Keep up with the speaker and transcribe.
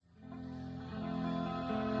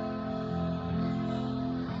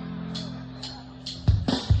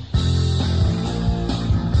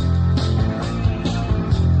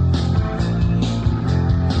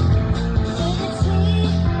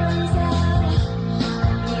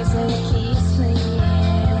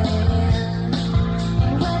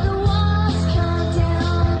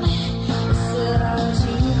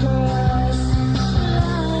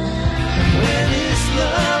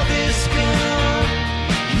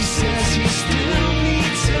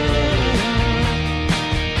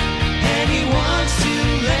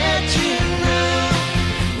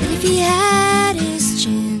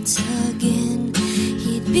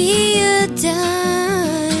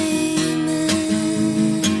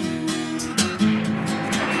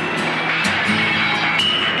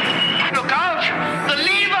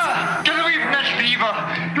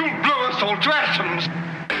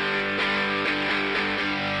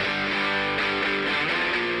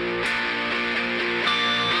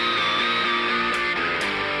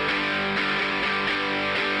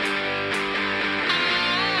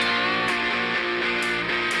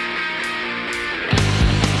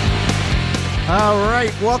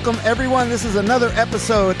right, welcome everyone. This is another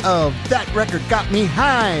episode of That Record Got Me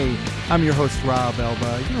High. I'm your host, Rob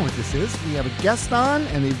Elba. You know what this is. We have a guest on,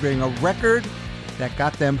 and they bring a record that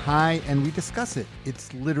got them high, and we discuss it.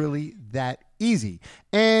 It's literally that easy.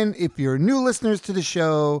 And if you're new listeners to the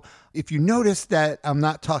show, if you notice that I'm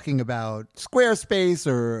not talking about Squarespace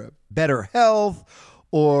or better health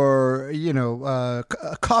or,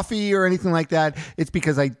 coffee or anything like that, it's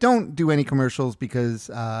because I don't do any commercials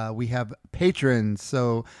because we have patrons.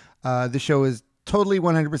 So the show is totally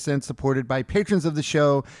 100% supported by patrons of the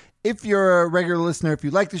show. If you're a regular listener, if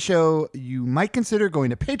you like the show, you might consider going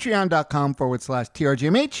to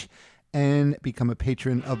patreon.com/TRGMH and become a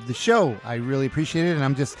patron of the show. I really appreciate it. And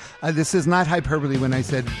I'm just, this is not hyperbole when I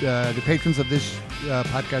said the patrons of this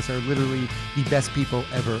podcast are literally the best people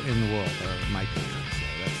ever in the world, are my patrons.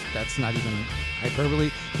 So that's not even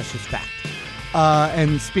hyperbole. That's just fact.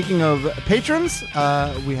 And speaking of patrons,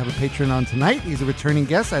 we have a patron on tonight. He's a returning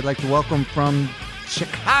guest. I'd like to welcome from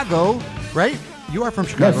Chicago, right? You are from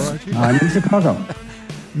Chicago, yes, aren't you? I'm in Chicago.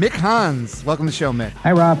 Mick Hans. Welcome to the show, Mick.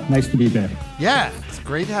 Hi, Rob. Nice to be back. Yeah, it's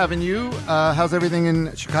great having you. How's everything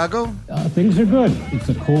in Chicago? Things are good. It's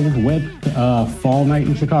a cold, wet fall night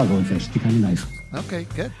in Chicago. It's actually kind of nice. Okay,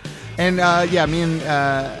 good. And me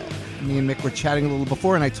and Mick were chatting a little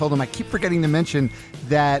before, and I told him I keep forgetting to mention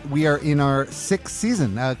that we are in our 6th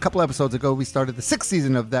season. A couple episodes ago, we started the 6th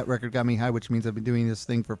season of That Record Got Me High, which means I've been doing this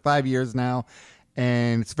thing for 5 years now,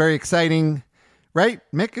 and it's very exciting. Right,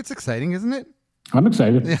 Mick? It's exciting, isn't it? I'm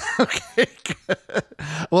excited. Yeah, okay, good.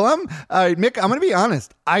 Well, Mick, I'm going to be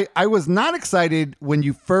honest. I was not excited when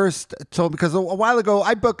you first told, because a while ago,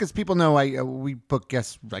 I book, as people know, we book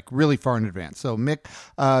guests like really far in advance. So Mick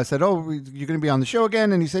said, oh, you're going to be on the show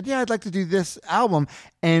again. And he said, yeah, I'd like to do this album.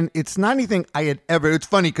 And it's not anything I had ever, it's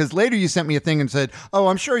funny because later you sent me a thing and said, oh,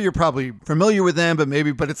 I'm sure you're probably familiar with them,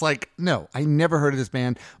 but it's like, no, I never heard of this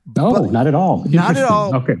band. No, not at all. Not at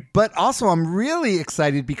all. Okay. But also I'm really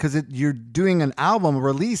excited because you're doing an album, a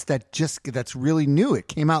release that's really new. It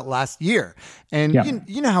came out last year. And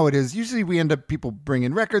you know how it is. Usually we end up people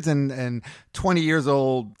bringing records and 20 years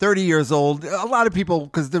old, 30 years old. A lot of people,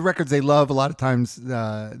 because the records they love, a lot of times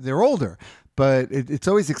they're older. But it's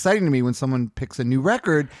always exciting to me when someone picks a new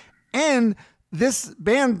record. And this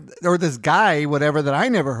band or this guy, whatever, that I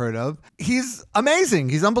never heard of, he's amazing.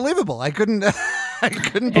 He's unbelievable. I couldn't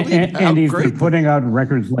believe and he's been putting out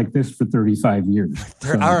records like this for 35 years.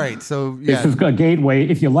 So all right. So yeah. This is a gateway.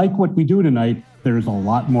 If you like what we do tonight, there's a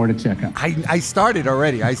lot more to check out. I started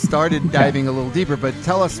already. I started diving a little deeper, but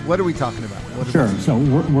tell us, what are we talking about? Sure. So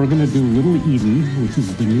we're going to do Little Eden, which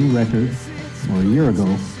is the new record, or a year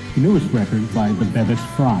ago, the newest record by the Bevis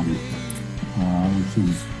Fran, which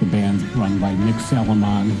is the band run by Nick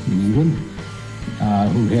Salomon in England,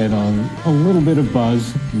 who had a little bit of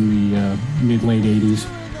buzz in the mid-late 80s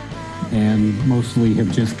and mostly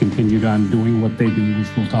have just continued on doing what they do, which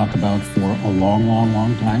we'll talk about for a long, long,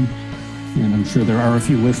 long time. And I'm sure there are a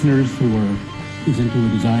few listeners who are as into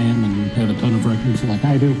it as I am and have a ton of records like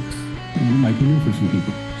I do, and it might be new for some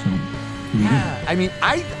people. So, yeah, I mean,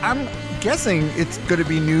 I'm guessing it's going to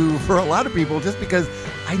be new for a lot of people just because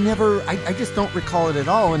I just don't recall it at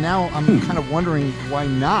all, and now I'm kind of wondering why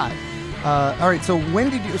not. All right, so when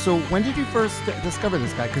did you first discover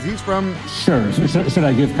this guy? Because he's from... Sure. So should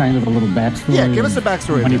I give kind of a little backstory? Yeah, give us a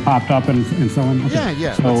backstory. When he popped up and so on? Okay.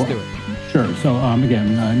 Yeah, so, let's do it. Sure. So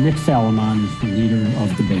again, Nick Salomon is the leader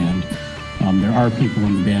of the band. There are people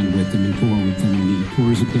in the band with him and tour with him, and he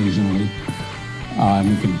tours occasionally.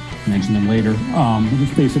 We can mention them later. But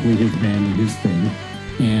it's basically his band and his thing.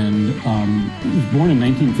 And he was born in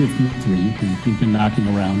 1953. He's been knocking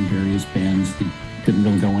around various bands. He didn't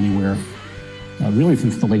really go anywhere, really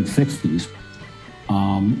since the late 60s.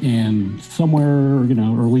 And somewhere,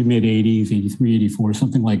 early mid-80s, 83, 84,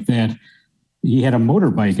 something like that, he had a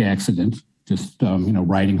motorbike accident, just,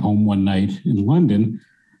 riding home one night in London,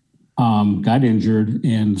 got injured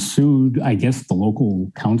and sued, I guess, the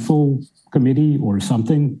local council committee or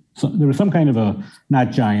something. So there was some kind of a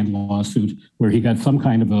not giant lawsuit where he got some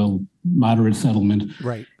kind of a moderate settlement.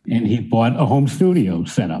 Right. And he bought a home studio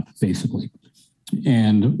set up, basically,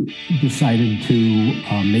 and decided to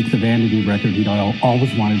make the Vanity record he'd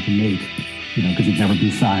always wanted to make, because he'd never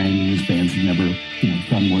been signed and his bands had never,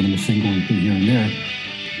 done more than a single or two here and there.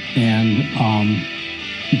 And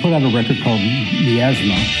he put out a record called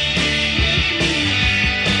Miasma.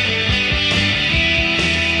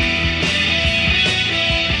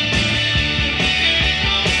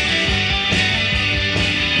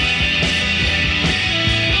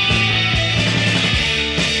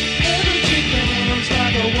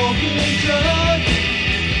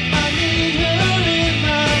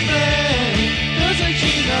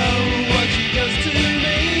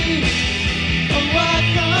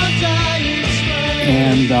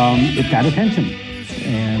 it got attention.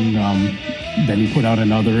 And then he put out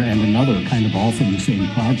another and another, kind of all from the same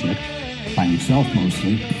project, by himself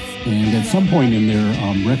mostly. And at some point in there,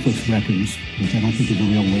 Reckless Records, which I don't think is a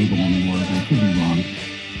real label anymore, I could be wrong,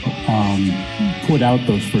 put out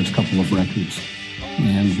those first couple of records.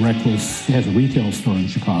 And Reckless has a retail store in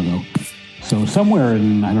Chicago. So somewhere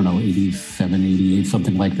in, I don't know, 87, 88,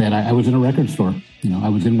 something like that, I was in a record store. I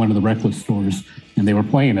was in one of the Reckless stores, and they were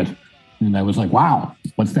playing it. And I was like, wow,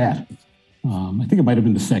 what's that? I think it might have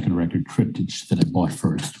been the second record, Triptych, that I bought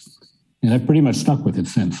first. And I've pretty much stuck with it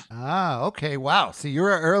since. Ah, okay. Wow. So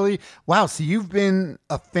so you've been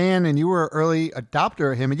a fan and you were an early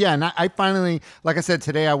adopter of him. And yeah, and I finally, like I said,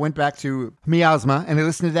 today I went back to Miasma and I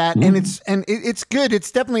listened to that. Mm-hmm. And it's good.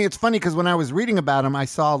 It's funny because when I was reading about him, I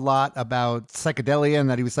saw a lot about psychedelia and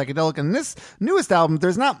that he was psychedelic. And this newest album,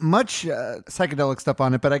 there's not much psychedelic stuff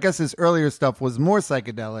on it, but I guess his earlier stuff was more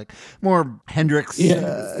psychedelic, more Hendrix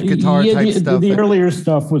guitar type stuff. The earlier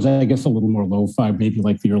stuff was, I guess, a little more lo-fi, maybe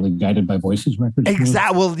like the early Guided by Voices records.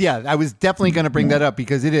 Exactly. Well, yeah, I was definitely going to bring that up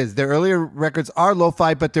because it is. The earlier records are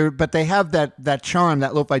lo-fi, but they have that charm,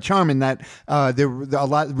 that lo-fi charm, in that there are a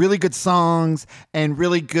lot really good songs and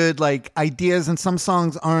really good like ideas, and some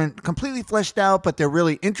songs aren't completely fleshed out, but they're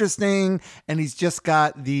really interesting. And he's just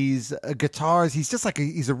got these guitars. He's just like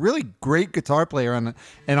he's a really great guitar player on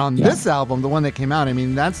this album, the one that came out. I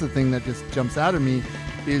mean, that's the thing that just jumps out at me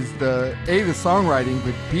is the songwriting,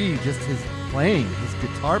 but B, just his playing, his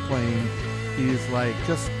guitar playing is like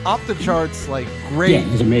just off the charts, like great. Yeah,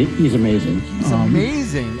 he's amazing. He's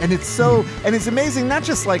amazing, and it's amazing not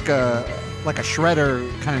just like a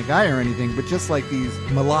shredder kind of guy or anything, but just like these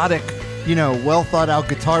melodic, well thought out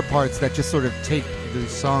guitar parts that just sort of take the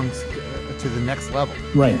songs to the next level.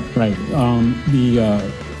 Right. Like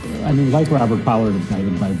Robert Pollard of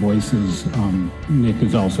Guided by Voices, Nick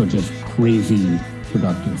is also just crazy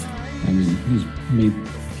productive. I mean, he's made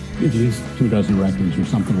at least 24 records or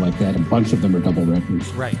something like that. A bunch of them are double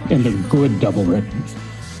records. Right. And they're good double records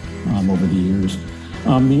over the years.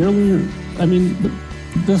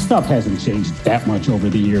 The stuff hasn't changed that much over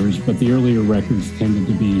the years, but the earlier records tended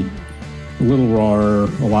to be a little rawer,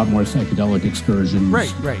 a lot more psychedelic excursions.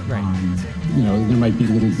 Right. There might be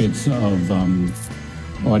little bits of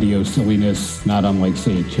audio silliness, not unlike,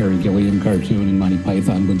 say, a Terry Gilliam cartoon, and Monty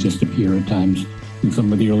Python would just appear at times in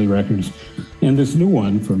some of the early records. And this new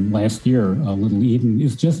one from last year, Little Eden,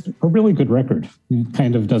 is just a really good record. It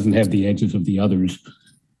kind of doesn't have the edges of the others.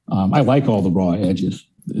 I like all the raw edges.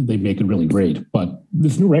 They make it really great, but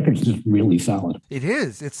this new record is just really solid. It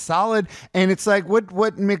is. It's solid, and it's like what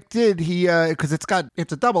Mick did. He because it's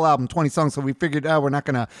a double album, 20 songs. So we figured, we're not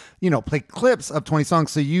gonna play clips of 20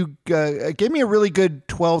 songs. So you gave me a really good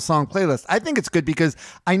 12-song playlist. I think it's good because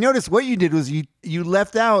I noticed what you did was you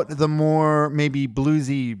left out the more maybe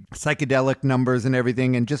bluesy psychedelic numbers and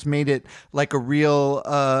everything, and just made it like a real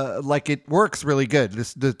like it works really good.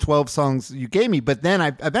 The 12 songs you gave me, but then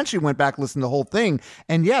I eventually went back and listened to the whole thing.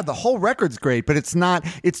 And yeah, the whole record's great, but it's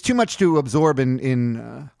too much to absorb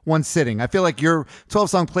in one sitting. I feel like your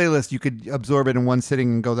 12-song playlist, you could absorb it in one sitting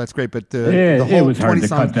and go, that's great. But the whole it was 20 hard to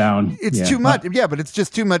songs, cut down. It's too much. Yeah, but it's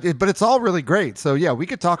just too much. But it's all really great. So yeah, we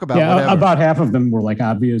could talk about whatever. About half of them were like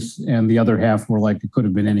obvious, and the other half were like it could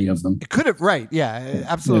have been any of them. It could have, right. Yeah,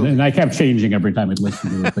 absolutely. And I kept changing every time I'd listen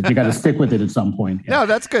to it, but you got to stick with it at some point. Yeah. No,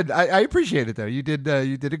 that's good. I appreciate it though. You did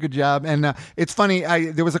a good job. And it's funny.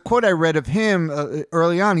 There was a quote I read of him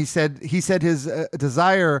early on. He said his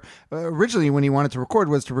desire originally when he wanted to record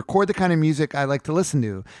was to record the kind of music I like to listen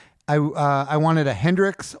to. I wanted a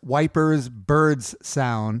Hendrix, Wipers, Byrds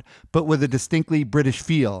sound, but with a distinctly British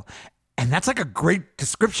feel. And that's like a great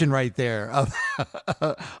description right there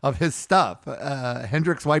of his stuff.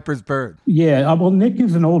 Hendrix, Wipers, Byrds. Yeah, well, Nick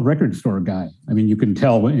is an old record store guy. I mean, you can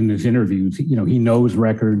tell in his interviews, he knows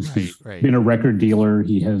records. He's been a record dealer.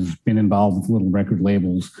 He has been involved with little record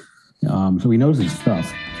labels. So he knows his stuff.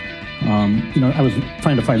 I was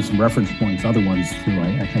trying to find some reference points, other ones too.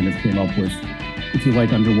 I kind of came up with, if you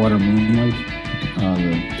like Underwater Moonlight,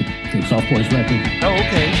 the Soft Boys record. Oh,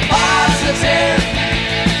 okay. Positive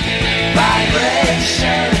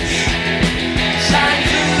vibrations shine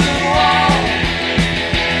through all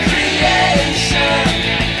creation.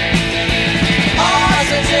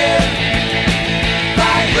 Positive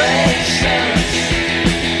vibrations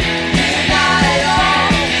unite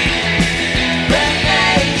all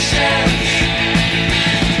nations.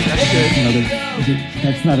 That's good.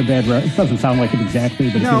 That's not a bad record. It doesn't sound like it exactly,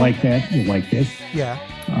 but if you like that, you'll like this. Yeah.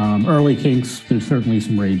 Early Kinks, there's certainly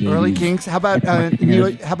some Ray Davies. Early Kinks. How about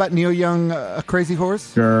Neil Young, Crazy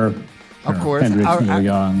Horse? Sure. Of course. Hendrix, All Neil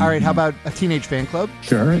Young. all right, how about a Teenage Fan Club?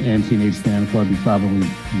 Sure, and Teenage Fan Club, you probably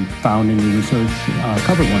found in your research,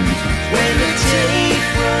 covered one of these songs. When the tape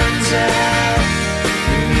runs out,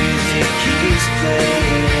 the music keeps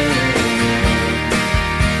playing.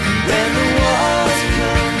 When the walls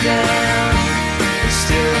come down, it's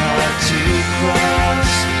still hard to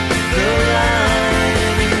cross the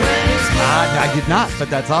line. When it's I did not, but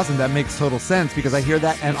that's awesome. That makes total sense because I hear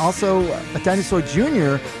that. And also a Dinosaur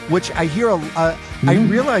Jr., which I hear, I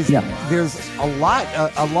realize there's a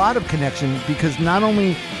lot of connection because not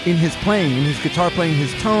only in his playing, in his guitar playing,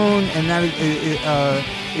 his tone, and that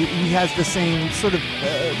he has the same sort of,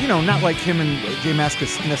 not like him and Jay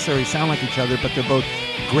Mascis necessarily sound like each other, but they're both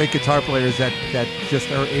great guitar players that just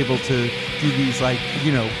are able to do these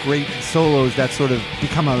great solos that sort of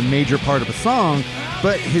become a major part of a song.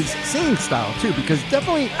 But his singing style too, because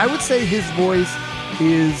definitely I would say his voice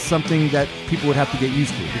is something that people would have to get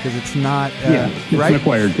used to because it's not it's right? an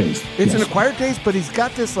acquired taste. It's an acquired taste, but he's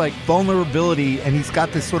got this like vulnerability and he's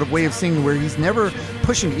got this sort of way of singing where he's never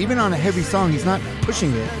pushing, even on a heavy song, he's not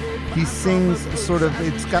pushing it. He sings sort of,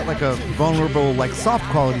 it's got like a vulnerable, like soft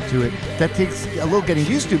quality to it that takes a little getting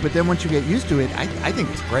used to, but then once you get used to it, I think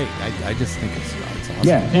it's great. I just think it's awesome.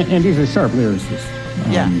 Yeah, and he's a sharp lyricist.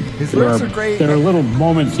 His lyrics are great. There are little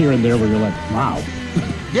moments here and there where you're like, wow.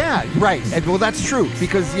 Yeah, right. And, well, that's true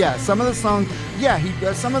because, some of the songs,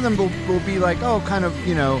 some of them will be like, kind of,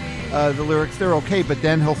 the lyrics, they're okay, but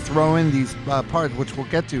then he'll throw in these parts, which we'll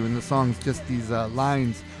get to in the songs, just these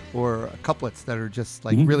lines or couplets that are just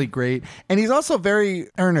like really great. And he's also very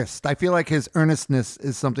earnest. I feel like his earnestness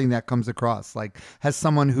is something that comes across, like as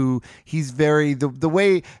someone who he's very, the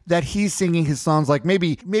way that he's singing his songs, like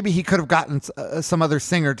maybe he could have gotten some other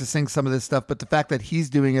singer to sing some of this stuff, but the fact that he's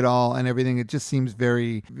doing it all and everything, it just seems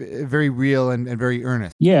very, very real and very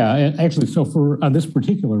earnest. Yeah, and actually, so for on this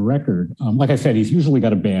particular record, like I said, he's usually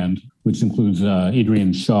got a band, which includes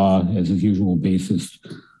Adrian Shaw as his usual bassist,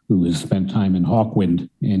 who has spent time in Hawkwind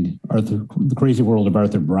and the Crazy World of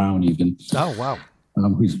Arthur Brown, even. Oh, wow.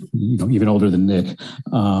 Who's even older than Nick.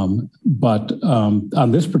 But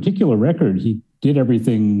on this particular record, he did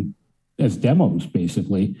everything as demos,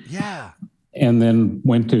 basically. Yeah. And then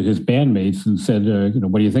went to his bandmates and said,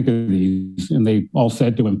 what do you think of these? And they all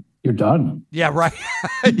said to him, you're done. Yeah, right.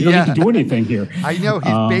 You don't need to do anything here. I know.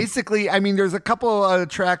 He's basically, there's a couple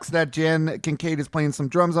tracks that Jan Kincaid is playing some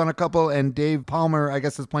drums on a couple, and Dave Palmer, I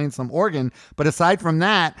guess, is playing some organ. But aside from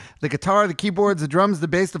that, the guitar, the keyboards, the drums, the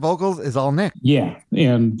bass, the vocals is all Nick. Yeah.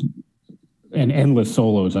 And endless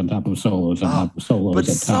solos on top of solos on top of solos. But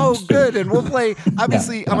so good. And we'll play,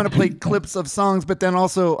 obviously, I'm going to play clips of songs, but then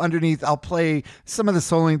also underneath, I'll play some of the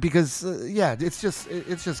soloing because, it's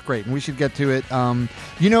just great. And we should get to it.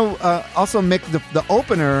 Also, Mick, the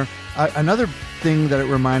opener, another thing that it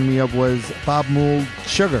reminded me of was Bob Mould,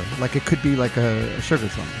 Sugar. Like it could be like a Sugar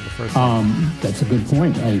song, the first song. That's a good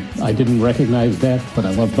point. I didn't recognize that, but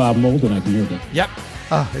I love Bob Mould and I can hear that. Yep.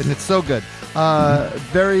 And it's so good.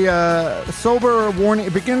 Very sober warning.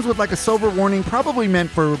 It begins with like a sober warning, probably meant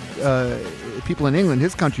for people in England,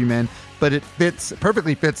 his countrymen, but it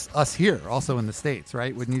perfectly fits us here, also in the States,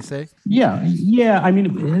 right? Wouldn't you say? Yeah.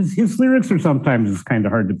 His lyrics are sometimes kind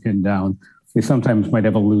of hard to pin down. They sometimes might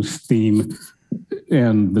have a loose theme,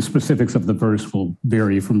 and the specifics of the verse will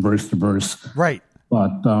vary from verse to verse. Right.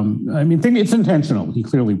 But, it's intentional. He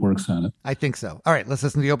clearly works on it. I think so. All right, let's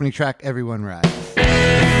listen to the opening track, Everyone Rides. Wake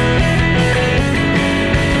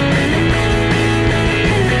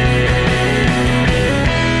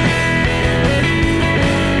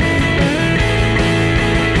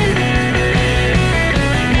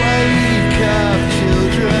up,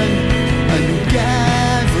 children, and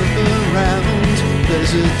gather around.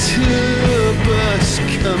 There's a tour bus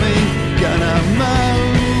coming, gonna mow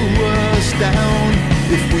us down.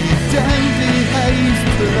 If we don't behave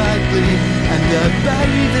politely and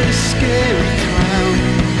obey the scary clown,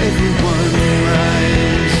 everyone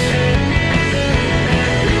rise.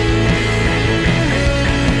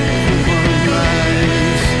 Everyone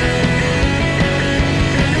rise.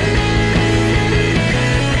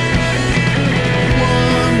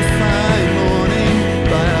 One fine morning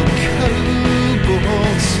by a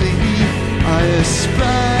cobalt sea, I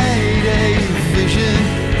espied a vision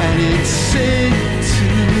and it said to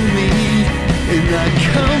me, in the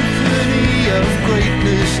company of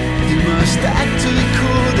greatness, you must act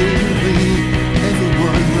accordingly. Everyone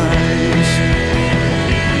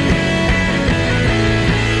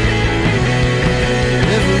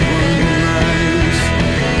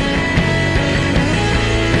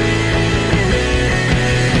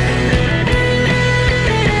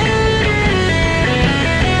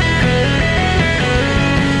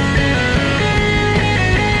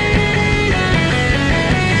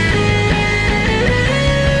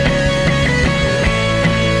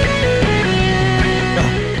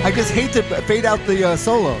need to fade out the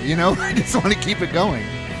solo, you know? I just want to keep it going.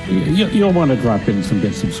 You'll want to drop in some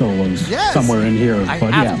bits of solos somewhere in here. I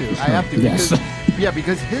have to. Yes.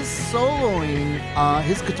 Because his soloing,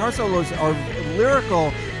 his guitar solos are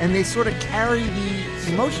lyrical, and they sort of carry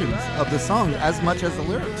the emotions of the song as much as the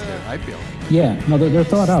lyrics do, I feel. Yeah, no, they're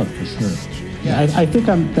thought out for sure. Yeah, I think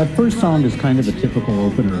that first song is kind of a typical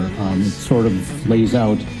opener. It sort of lays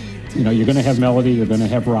out, you know, you're going to have melody, you're going to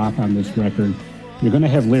have rock on this record, you're going to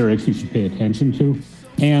have lyrics you should pay attention to,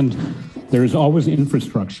 and there's always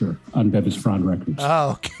infrastructure on Bevis Frond records.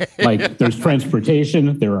 Oh, okay. Like there's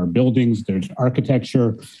transportation, there are buildings, there's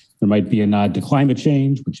architecture, there might be a nod to climate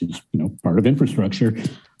change, which is, you know, part of infrastructure.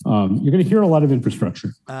 You're going to hear a lot of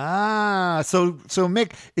infrastructure. So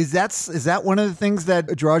Mick, is that one of the things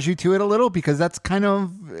that draws you to it a little? Because that's kind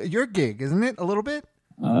of your gig, isn't it? A little bit?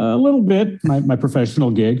 A little bit, my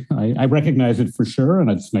professional gig. I recognize it for sure,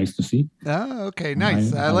 and it's nice to see. Oh, okay,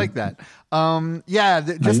 nice. I like that. I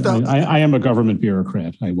am a government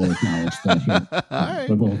bureaucrat. I will acknowledge that here. All right.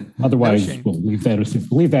 But otherwise, we'll leave that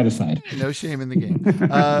aside. No shame in the game.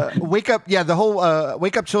 Wake up! Yeah, the whole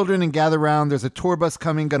wake up, children, and gather round. There's a tour bus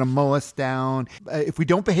coming, gonna mow us down. If we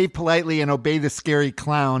don't behave politely and obey the scary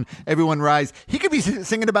clown, everyone rise. He could be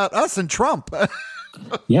singing about us and Trump.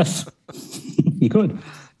 Yes, he could.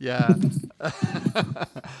 Yeah.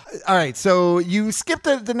 All right. So you skipped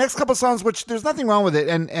the next couple songs, which there's nothing wrong with it.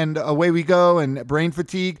 And Away We Go and Brain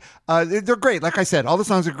Fatigue. They're great. Like I said, all the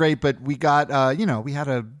songs are great, but we got, we had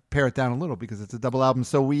to pare it down a little because it's a double album.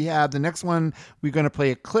 So we have the next one we're going to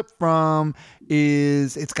play a clip from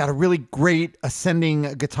it's got a really great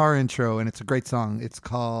ascending guitar intro, and it's a great song. It's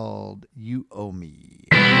called You Owe Me.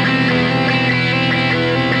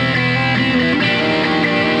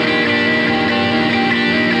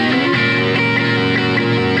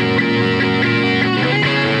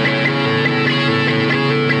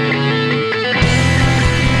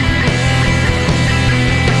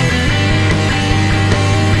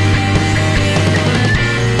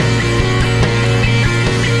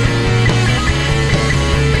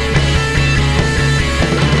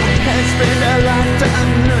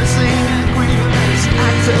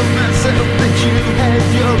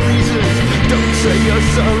 You're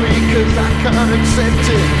sorry cause I can't accept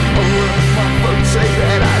it. Or if my folks say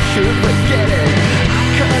that I should forget it, I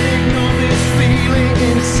can't ignore this feeling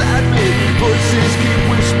inside me. Voices keep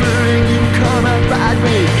whispering you can't abide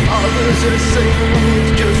me. Others are saying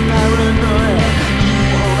it's just paranoia. You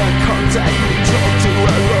wanna contact me, talk to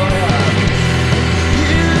a lawyer.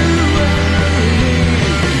 You owe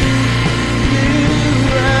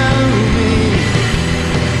me.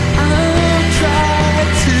 I'll try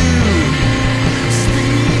to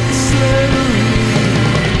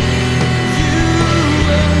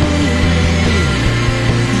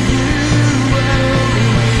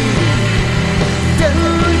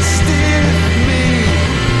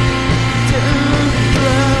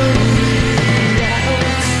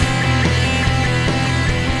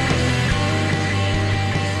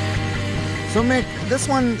So Mick, this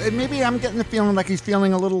one, maybe I'm getting the feeling like he's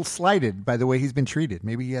feeling a little slighted by the way he's been treated.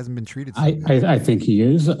 Maybe he hasn't been treated. I think he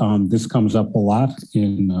is. This comes up a lot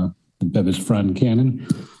in the Bevis Frond canon.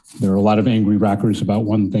 There are a lot of angry rockers about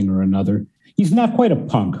one thing or another. He's not quite a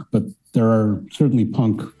punk, but there are certainly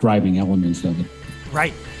punk driving elements of it.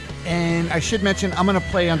 Right. And I should mention, I'm going to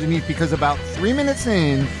play underneath because about 3 minutes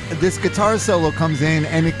in, this guitar solo comes in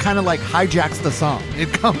and it kind of like hijacks the song.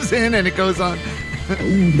 It comes in and it goes on.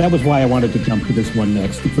 That was why I wanted to jump to this one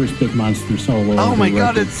next. The first big monster solo. Oh my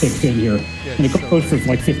God, it kicks in here, and it goes for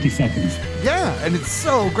like 50 seconds. Yeah, and it's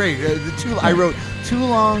so great. I wrote too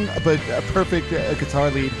long, but a perfect guitar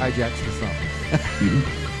lead hijacks the song.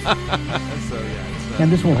 Mm-hmm. And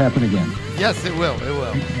this will happen again. Yes, it will. It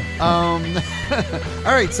will. All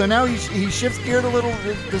right, so now he shifts geared a little.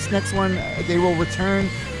 This next one, They Will Return.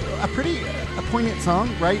 A poignant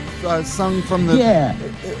song, right? Sung from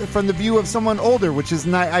the view of someone older, which is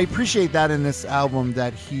not. I appreciate that in this album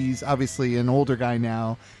that he's obviously an older guy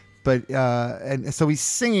now, but and so he's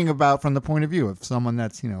singing about from the point of view of someone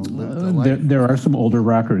that's lived a life. There are some older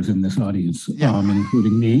rockers in this audience,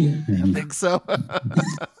 including me. I think so.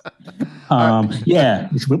 Yeah,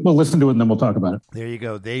 we'll listen to it and then we'll talk about it. There you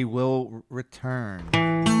go. They Will Return.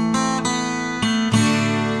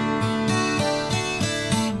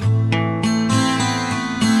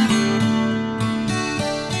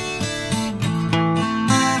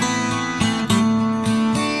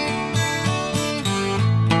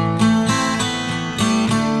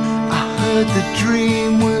 The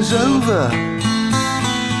dream was over,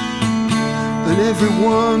 but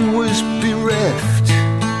everyone was bereft.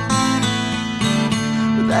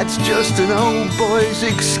 But That's just an old boy's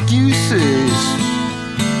excuses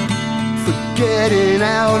for getting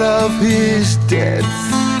out of his depth.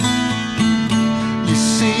 You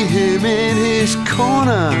see him in his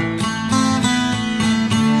corner.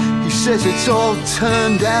 He says it's all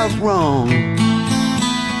turned out wrong,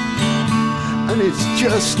 and it's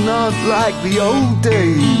just not like the old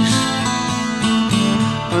days,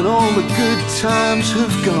 and all the good times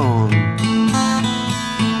have gone.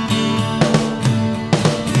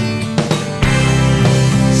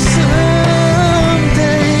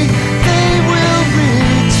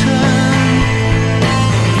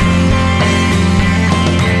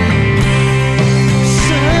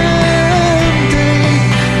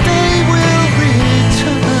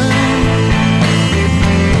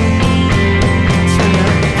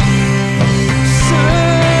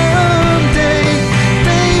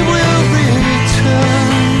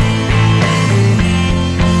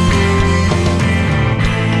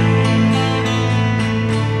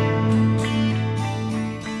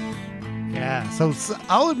 So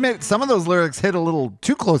I'll admit some of those lyrics hit a little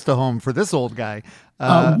too close to home for this old guy.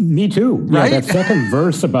 Me too. Right? Yeah, that second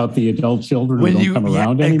verse about the adult children who don't come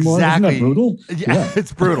around anymore. Exactly. Isn't that brutal? Yeah,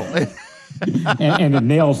 it's brutal. and it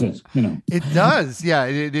nails it, you know. It does. Yeah,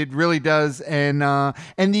 it really does. And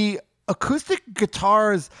the acoustic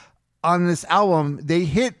guitars on this album, they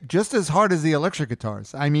hit just as hard as the electric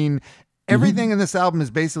guitars. I mean, everything in this album is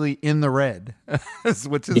basically in the red,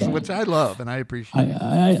 which I love and I appreciate.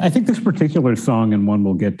 I think this particular song and one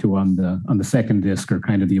we'll get to on the second disc are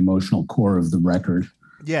kind of the emotional core of the record.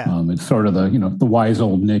 Yeah, it's sort of the wise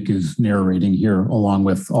old Nick is narrating here along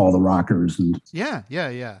with all the rockers and yeah.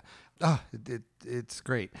 Oh, it's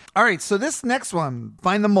great. All right, so this next one,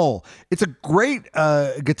 Find the Mole. It's a great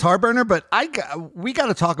guitar burner, but we got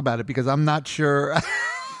to talk about it because I'm not sure.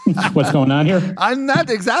 What's going on here? I'm not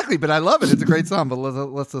exactly, but I love it. It's a great song. But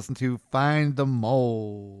let's listen to Find the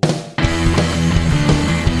Mole.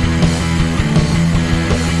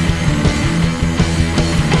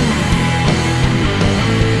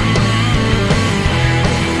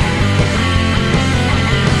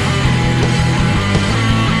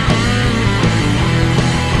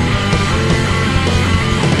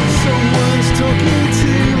 Someone's talking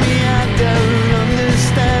to me, I don't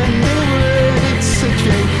understand the word. It's such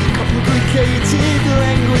a complicated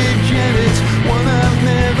language, and it's one I've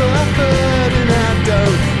never heard, and I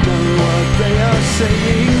don't know what they are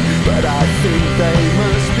saying, but I think they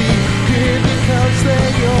must be here because they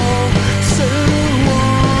all so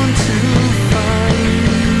want to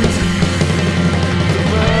find the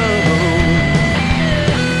mole.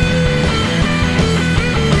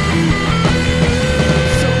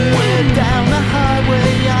 Somewhere down the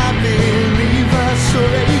highway, I believe I saw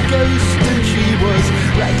a ghost, and she was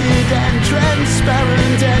ragged and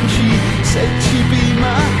transparent, and she said she'd be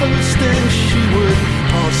my host, and she would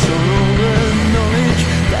pass on all the knowledge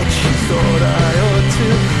that she thought I ought to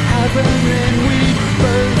have, and then we'd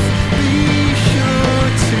both be sure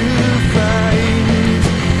to find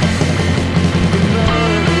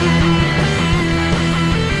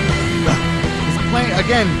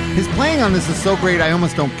the his playing on this is so great, I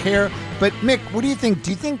almost don't care. But Mick, what do you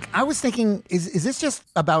think? I was thinking, is this just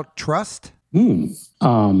about trust?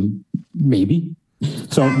 Maybe.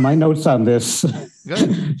 So my notes on this.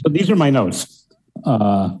 Good. So these are my notes.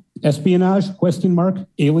 Espionage? ?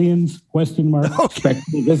 Aliens? ? Okay.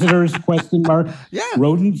 Spectral visitors? ? Yeah.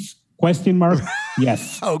 Rodents? ?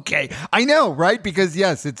 Yes. Okay, I know, right? Because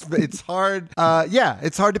yes, it's hard.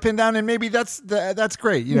 It's hard to pin down, and maybe that's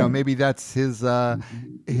great. You know, maybe that's his. You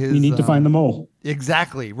need to find the mole.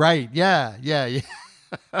 Exactly. Right. Yeah.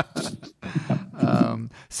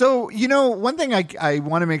 So, one thing I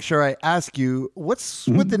want to make sure I ask you, what's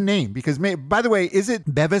with the name? Because, by the way, is it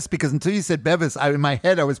Bevis? Because until you said Bevis, in my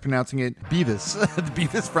head, I was pronouncing it Beavis, the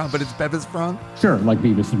Beavis Front, but it's Bevis Front? Sure, like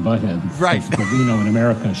Beavis and Butthead. Right. In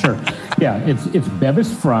America, sure. Yeah, it's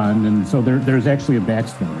Bevis Front, and so there's actually a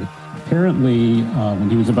backstory. Apparently, when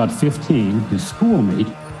he was about 15, his schoolmate,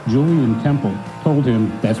 Julian Temple, told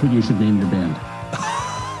him that's what you should name your band.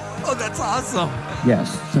 Oh, that's awesome.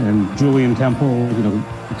 Yes, and Julian Temple,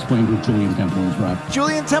 explain who Julian Temple is, Rob.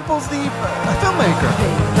 Julian Temple's the filmmaker.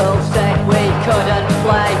 People said we couldn't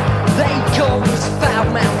play. They called us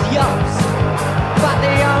foul-mouthed yobs. But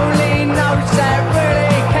the only notes that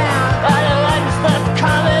really count are the ones that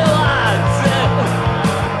come in lads.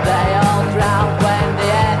 They all drowned when the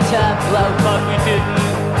air turned blue, but we didn't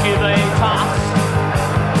give a toss.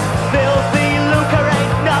 Filthy lucre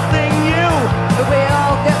ain't nothing new. We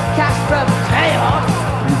all get cash from chaos.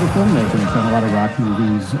 He's a filmmaker. He's done a lot of rock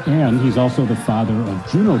movies, and he's also the father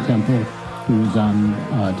of Juno Temple, who's on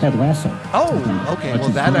Ted Lasso. Oh, okay. Well,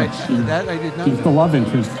 that I did not He's know. the love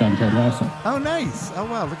interest on Ted Lasso. Oh, nice. Oh,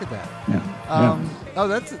 wow. Look at that. Yeah. Oh,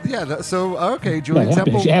 that's so okay. Yeah, Julian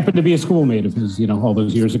Temple, she happened to be a schoolmate of his, all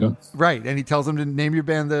those years ago. right? And he tells him to name your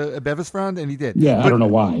band the Bevis Front, and he did. Yeah, I don't know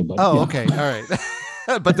why, but Oh, yeah. okay, all right.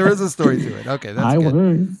 But there is a story to it. Okay, that's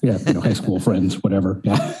good. High school friends, whatever.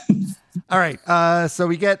 Yeah. All right. So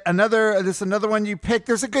we get another one you picked.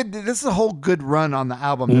 This is a whole good run on the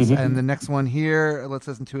album. And the next one here, let's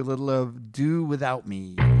listen to a little of Do Without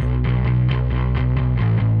Me.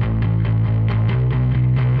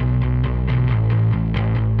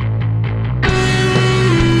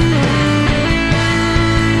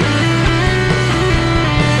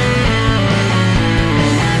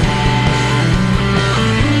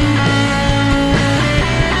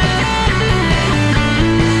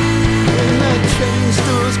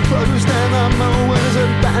 Closed and our mowers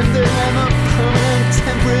abandoned and the permanent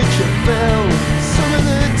temperature fell. Some of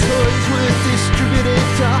the toys were distributed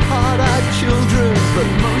to hard-eyed children, but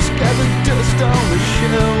most gathered dust on the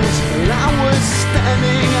shelves. And I was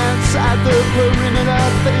standing outside the perimeter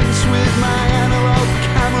fence with my analog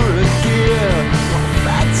camera gear, while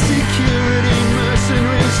fat security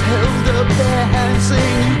mercenaries held up their hands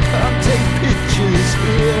saying you can't take pictures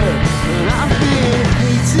here. And I've been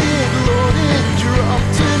hated, lauded,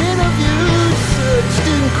 dropped and interviewed, searched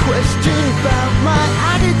and questioned about my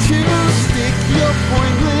attitude. Stick your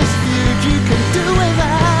pointless feud, you can do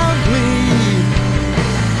without me.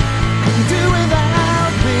 You can do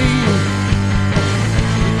without me.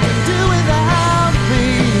 You can do without me.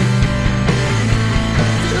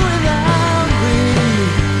 Do without me.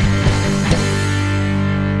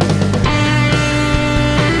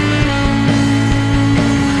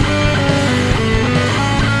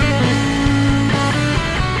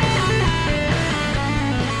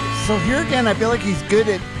 So here again, I feel like he's good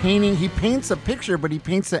at painting. He paints a picture, but he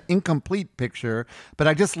paints an incomplete picture. But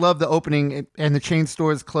I just love the opening, and the chain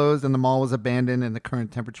store is closed, and the mall was abandoned, and the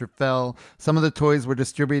current temperature fell. Some of the toys were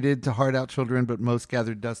distributed to hard-out children, but most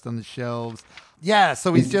gathered dust on the shelves. Yeah,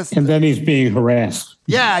 so he's just... And then he's being harassed.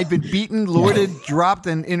 Yeah, I've been beaten, lorded, dropped,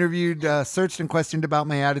 and interviewed, searched and questioned about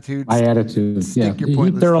my attitudes. My attitude, yeah. Your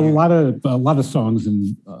pointless There are feud. a lot of songs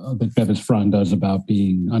that Bevis Front does about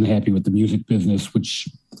being unhappy with the music business, which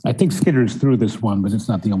I think skitters through this one, but it's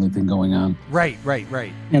not the only thing going on. Right.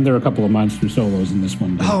 And there are a couple of monster solos in this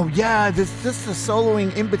one. Oh, yeah, just the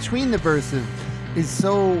soloing in between the verses is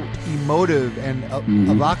so emotive and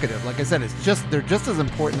evocative. Like I said, they're just as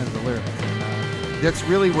important as the lyrics. And that's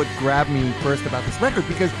really what grabbed me first about this record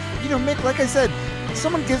because, Mick, like I said,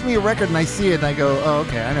 someone gives me a record and I see it and I go, oh,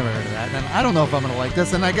 okay, I never heard of that. And I don't know if I'm going to like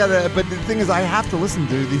this. And but the thing is, I have to listen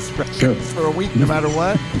to these records for a week no matter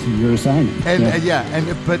what. This is your assignment. And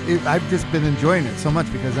I've just been enjoying it so much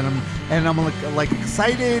because I'm like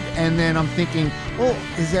excited. And then I'm thinking, well,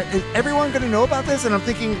 is everyone going to know about this? And I'm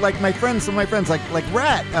thinking like some of my friends, like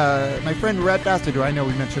Rat, my friend Rat Bastard, who I know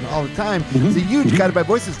we mention all the time, is a huge Guided by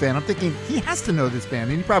Voices fan. I'm thinking he has to know this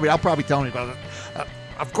band. And I'll probably tell him about it.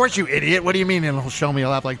 Of course, you idiot. What do you mean? And he'll show me.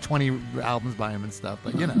 He'll have like 20 albums by him and stuff.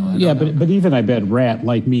 But but even I bet Rat,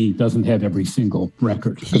 like me, doesn't have every single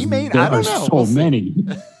record. He made. There I don't are know. So many.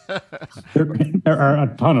 There are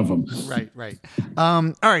a ton of them. Right.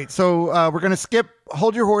 All right. So we're gonna skip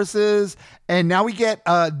Hold Your Horses, and now we get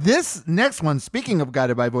this next one. Speaking of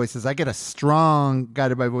Guided by Voices, I get a strong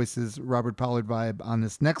Guided by Voices Robert Pollard vibe on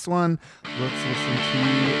this next one. Let's listen to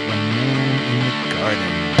The Man in the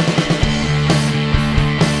Garden.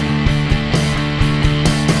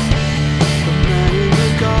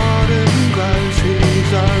 Garden grows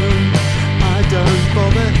his own. I don't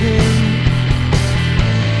bother him.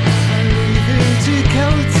 I leave him to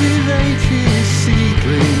cultivate his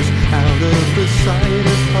seedlings out of the sight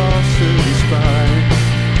of passers-by.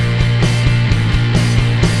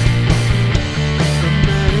 The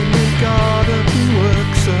man in the garden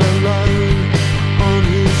works alone on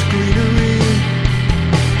his greenery.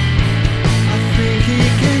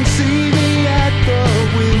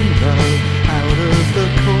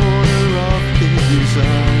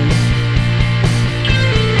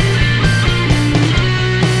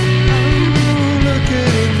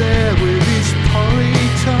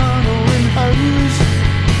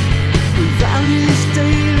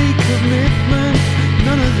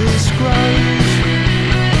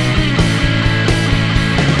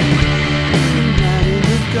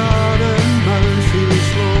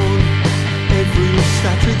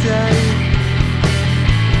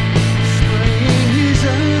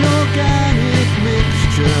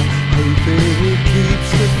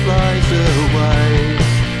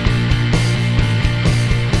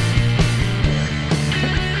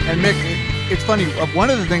 it's funny. One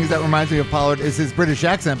of the things that reminds me of Pollard is his British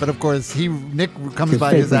accent, but of course Nick comes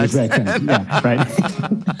by his accent. Yeah, right.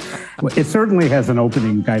 Well, it certainly has an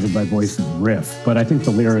opening guided by voices riff, but I think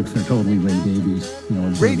the lyrics are totally Ray Davies.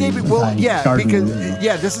 Ray Davies. Well, yeah, because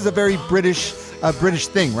this is a very British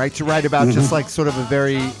thing, right? To write about just like sort of a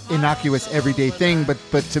very innocuous everyday thing,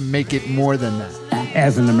 but to make it more than that.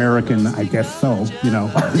 As an American, I guess so. Yeah.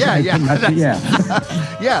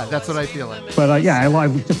 Yeah, that's what I feel like. But I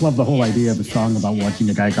just love the whole idea of a song about watching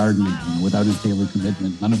a guy gardening without his daily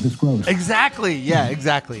commitment. None of this grows. Exactly. Yeah.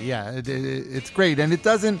 It's great, and it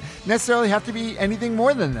doesn't necessarily have to be anything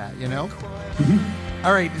more than that.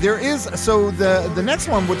 All right, there is, so the next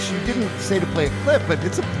one, which you didn't say to play a clip, but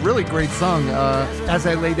it's a really great song, As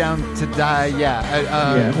I Lay Down to Die,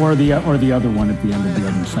 or the other one at the end of the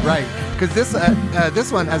other side. Right, because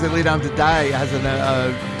this one, As I Lay Down to Die, has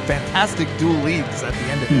a fantastic dual leads at the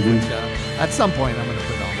end of it, which at some point I'm going to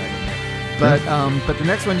put all that in there. But the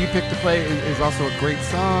next one you picked to play is also a great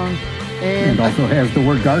song. And it also has the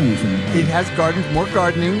word gardens in it. It has gardens, more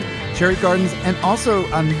gardening, cherry gardens, and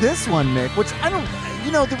also on this one, Nick, which I don't...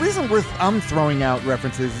 the reason I'm throwing out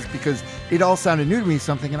references is because it all sounded new to me,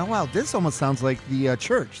 something, and wow, this almost sounds like the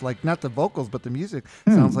church, like not the vocals, but the music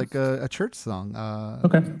sounds like a church song.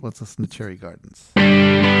 Okay. Let's listen to Cherry Gardens.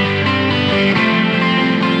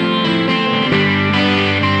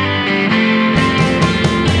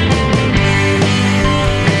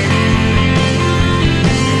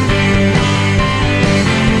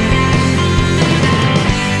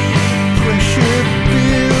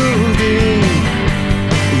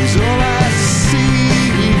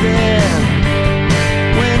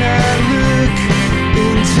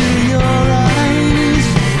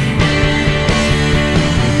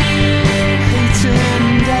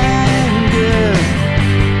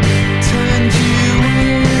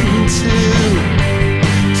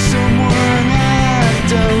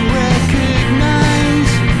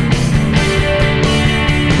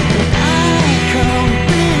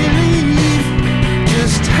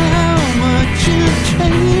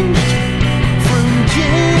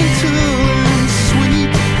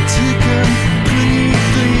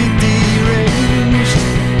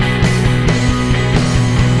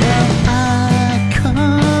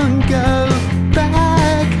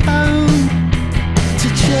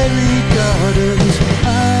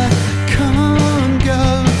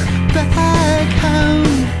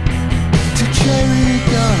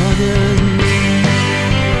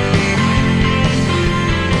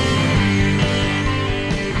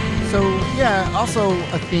 Also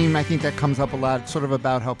a theme I think that comes up a lot, sort of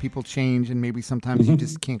about how people change and maybe sometimes you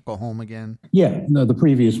just can't go home again. Yeah, no, the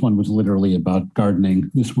previous one was literally about gardening.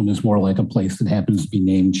 This one is more like a place that happens to be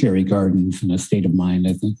named Cherry Gardens and a state of mind,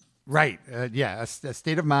 I think. Right. A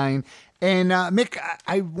state of mind. And Mick,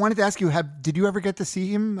 I wanted to ask you, did you ever get to see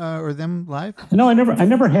him or them live? No, I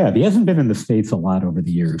never have. He hasn't been in the States a lot over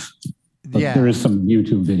the years. But there is some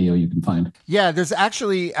YouTube video you can find. Yeah, there's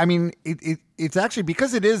actually, it's actually,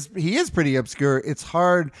 because he is pretty obscure, it's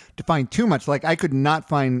hard to find too much. Like, I could not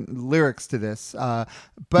find lyrics to this, but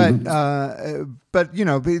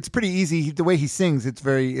it's pretty easy. The way he sings,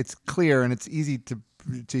 it's clear and it's easy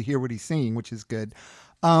to hear what he's singing, which is good.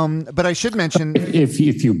 But I should mention, if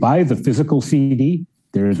you buy the physical CD,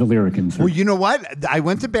 there is a lyric insert. Well, you know what? I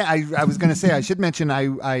went to I was going to say, I should mention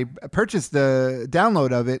I purchased the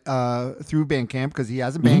download of it through Bandcamp, because he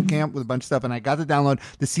has a Bandcamp with a bunch of stuff, and I got the download.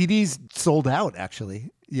 The CD's sold out,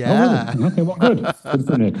 actually. Yeah. Oh, really? Okay, well, good. Good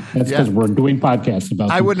for Nick. That's because we're doing podcasts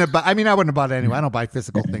about I wouldn't have bought it anyway. I don't buy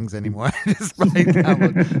physical things anymore. Just buy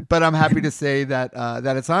download. But I'm happy to say that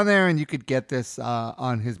it's on there, and you could get this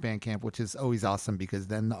on his Bandcamp, which is always awesome, because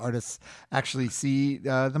then the artists actually see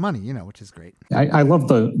the money, which is great. I love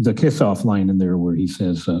the kiss-off line in there where he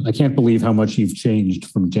says, I can't believe how much you've changed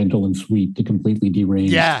from gentle and sweet to completely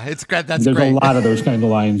deranged. Yeah, it's great. There's great. A lot of those kind of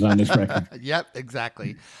lines on this record. Yep,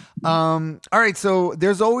 exactly. All right, so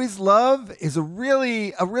There's Always Love is a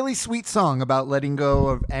really sweet song about letting go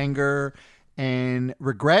of anger and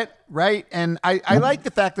regret, right? And I like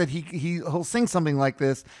the fact that he'll sing something like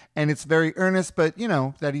this, and it's very earnest, but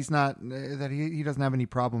that he's not he doesn't have any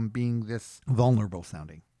problem being this vulnerable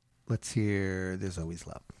sounding. Let's hear There's Always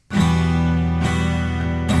Love.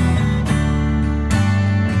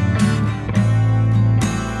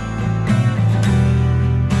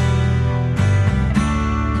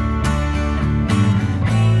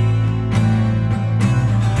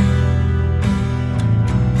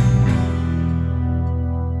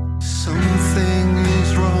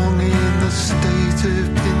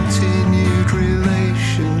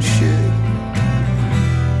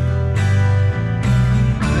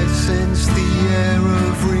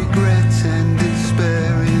 Regret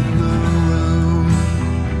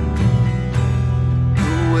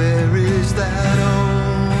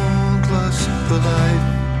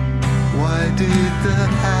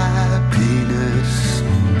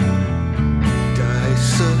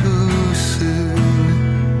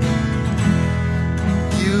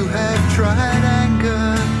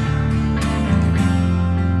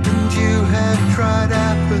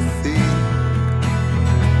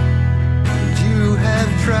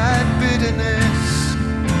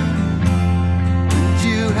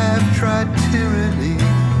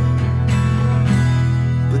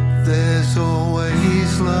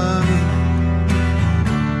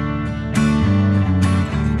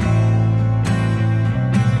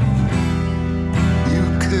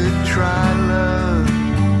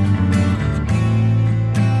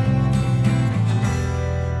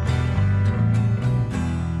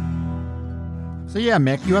So yeah,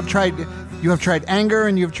 Mick, you have tried anger,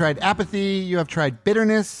 and you have tried apathy, you have tried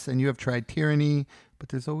bitterness, and you have tried tyranny, but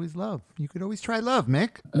there's always love. You could always try love,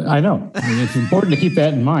 Mick. I know. I mean, it's important to keep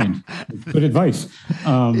that in mind. It's good advice.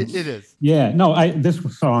 It is. Yeah. No. This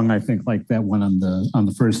song, I think, like that one on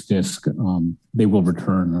the first disc, "They Will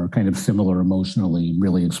Return," are kind of similar emotionally,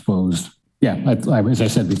 really exposed. Yeah. As I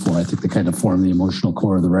said before, I think they kind of form the emotional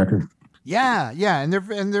core of the record. Yeah, and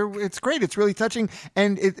they're it's great. It's really touching.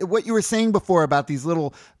 And what you were saying before about these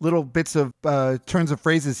little bits of turns of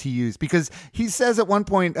phrases he used, because he says at one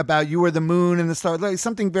point about "you were the moon and the star," like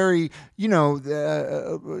something very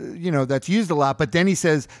that's used a lot. But then he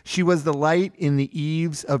says, "She was the light in the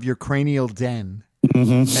eaves of your cranial den."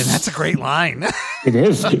 Mm-hmm. And that's a great line. It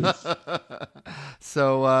is.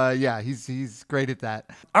 So he's great at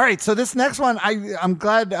that. All right, so this next one, I'm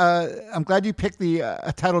glad you picked the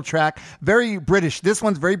title track. Very British. This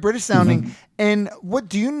one's very British sounding. Mm-hmm. And what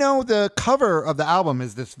do you know? The cover of the album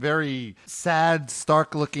is this very sad,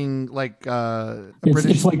 stark looking like British.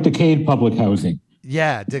 It's like decayed public housing.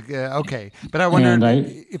 Yeah. Okay. But I wondered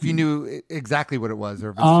if you knew exactly what it was,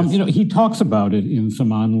 or if it's just... he talks about it in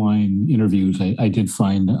some online interviews I did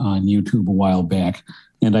find on YouTube a while back.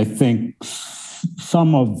 And I think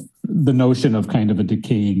some of the notion of kind of a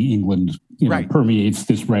decaying England, permeates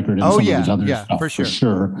this record and some of his other stuff for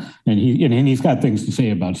sure. And he's got things to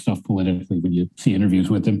say about stuff politically when you see interviews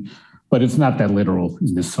with him. But it's not that literal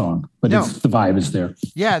in this song. But the vibe is there.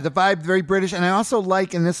 Yeah, the vibe, very British. And I also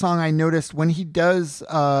like in this song, I noticed when he does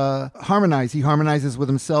harmonize, he harmonizes with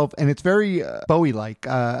himself. And it's very Bowie-like.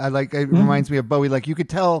 It reminds me of Bowie. Like you could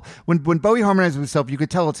tell, when Bowie harmonizes with himself, you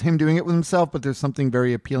could tell it's him doing it with himself. But there's something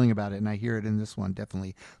very appealing about it. And I hear it in this one,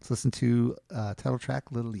 definitely. Let's listen to title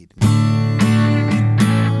track, Little Eden.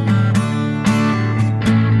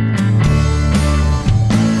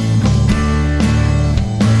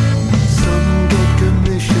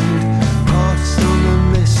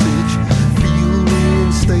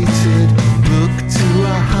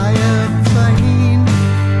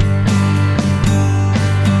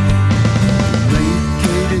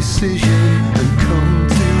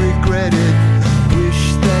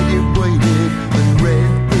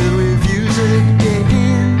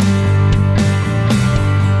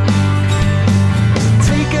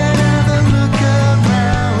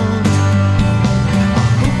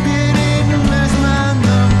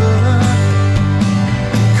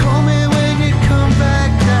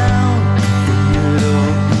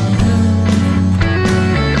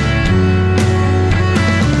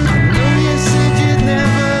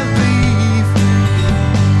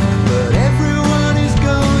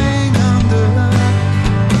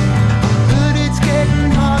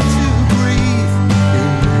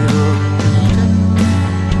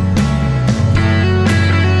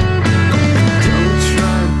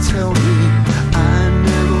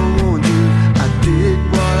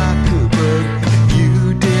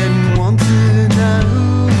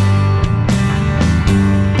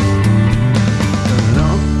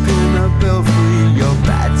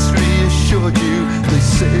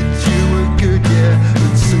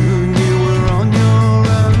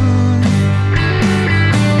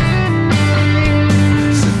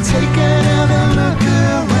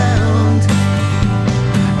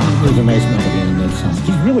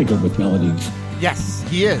 With melodies. Yes,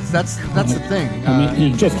 he is. That's the thing.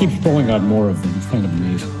 He just keeps pulling out more of them. It's kind of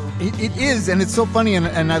amazing. It is, and it's so funny,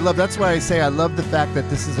 and I love. That's why I say I love the fact that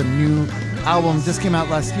this is a new album, just came out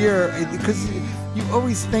last year, because you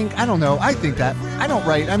always think, I don't know, I think that I don't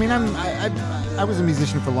write. I mean, I was a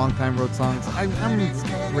musician for a long time, wrote songs. I'm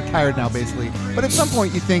retired now, basically. But at some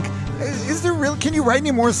point, you think, is there real? Can you write any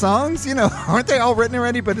more songs? Aren't they all written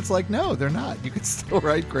already? But it's like, no, they're not. You can still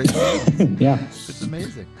write great songs. Yeah, it's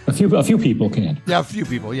amazing. A few people can. Yeah, a few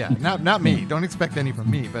people. Yeah, not me. Don't expect any from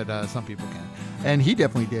me, but some people can. And he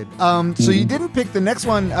definitely did. So you didn't pick the next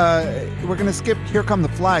one. We're going to skip Here Come the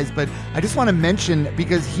Flies, but I just want to mention,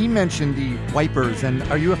 because he mentioned the Wipers. And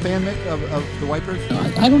are you a fan, Mick, of the Wipers?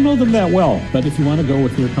 I don't know them that well, but if you want to go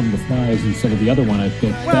with Here Come the Flies instead of the other one I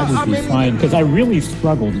picked, that would be fine, because I really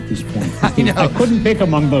struggled at this point. I couldn't pick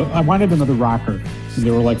I wanted another rocker, and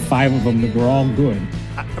there were like 5 of them that were all good.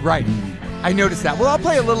 Right. I noticed that. Well, I'll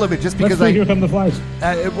play a little of it just because Here Come the Flies.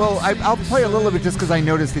 I'll play a little of it just because I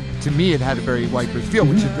noticed it. To me, it had a very Wipers feel,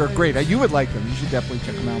 which are great. You would like them. You should definitely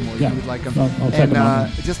check them out more. Yeah. You would like them. I'll check them out.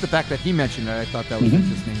 Just the fact that he mentioned it, I thought that was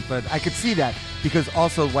interesting. But I could see that because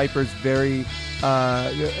also Wipers very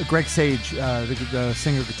Greg Sage, the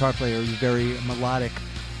singer guitar player, was a very melodic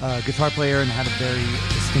guitar player and had a very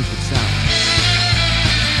distinctive sound.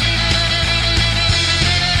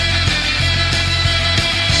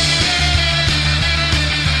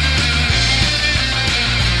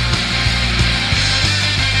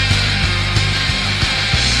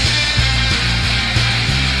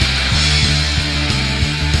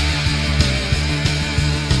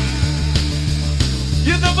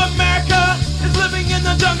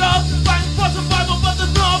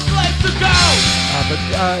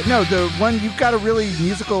 No, the one, you've got a really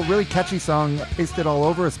musical, really catchy song, Pasted All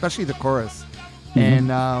Over, especially the chorus. And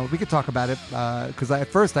we could talk about it because at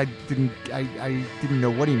first I didn't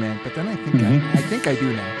know what he meant, but then I think I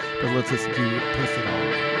do now. But let's listen to Pasted All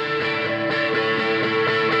Over.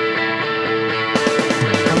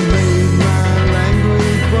 I made my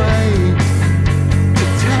languid way to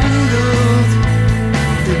tangled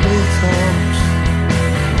double tops.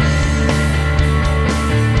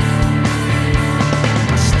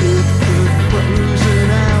 I stood for frozen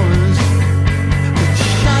hours with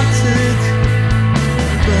shattered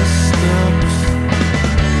bus stops.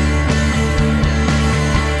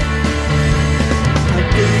 I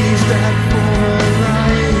gazed at former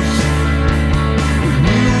lives when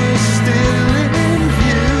you were still in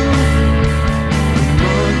view,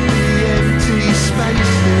 among the empty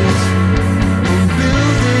spaces on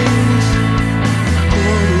buildings,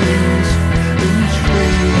 awnings, and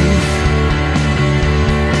trees.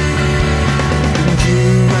 And you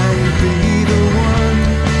may be the one,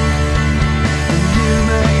 and you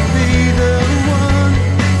may be the one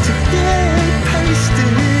to get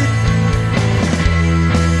pasted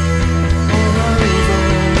all over.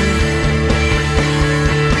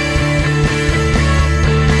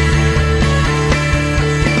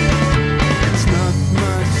 It's not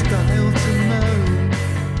my style to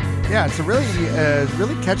know. Yeah, it's a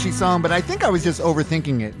really catchy song, but I think I was just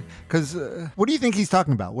overthinking it because what do you think he's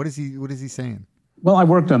talking about? What is he saying? Well, I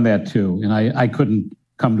worked on that too, and I couldn't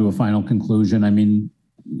come to a final conclusion. I mean,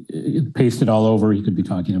 pasted all over, you could be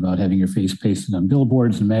talking about having your face pasted on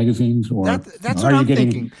billboards and magazines, or That's what I'm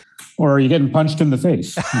thinking. Or are you getting punched in the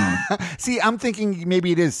face? See, I'm thinking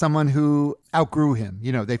maybe it is someone who outgrew him.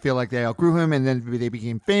 You know, they feel like they outgrew him, and then they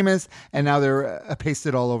became famous, and now they're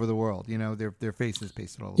pasted all over the world. You know, their face is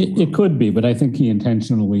pasted all over the world. It could be, but I think he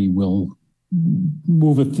intentionally will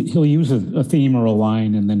move he'll use a theme or a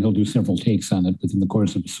line, and then he'll do several takes on it within the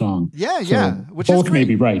course of a song. Yeah, which both is great. may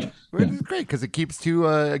be right. Which is great because it keeps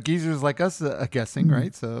two geezers like us guessing,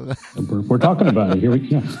 right? So We're talking about it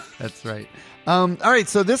here. That's right. All right,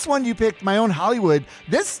 so this one you picked, My Own Hollywood.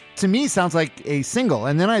 This, to me, sounds like a single.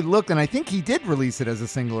 And then I looked, and I think he did release it as a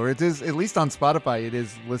single, or it is, at least on Spotify, it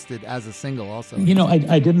is listed as a single also. You know,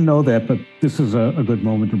 I didn't know that, but this is a good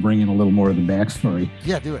moment to bring in a little more of the backstory.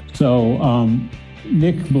 Yeah, do it. So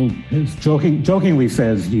Nick jokingly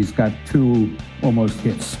says he's got two almost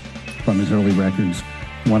hits from his early records.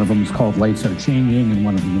 One of them is called Lights Are Changing, and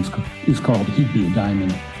one of them is called He'd Be a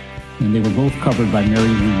Diamond. And they were both covered by Mary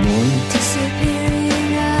Lou Lord.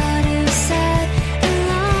 Disappearing out of sight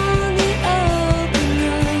along the open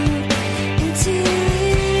road into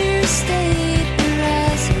interstate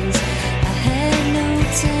horizons. I had no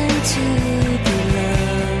time to be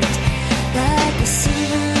loved, like a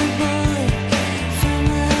silver bullet from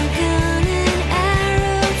a gun, an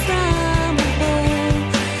arrow from a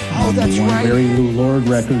bow. Oh, that's one right. Mary Lou Lord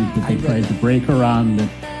record that they tried to break her on that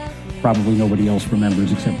probably nobody else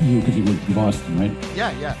remembers except you because you lived in Boston, right?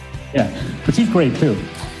 Yeah. Yeah, but she's great too.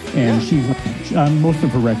 And she's on most of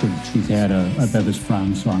her records, she's had a Bevis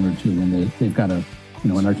Franz song or two, and they've got an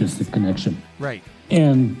artistic connection. Right.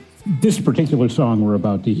 And this particular song we're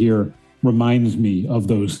about to hear reminds me of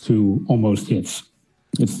those two almost hits.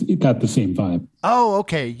 It got the same vibe. Oh,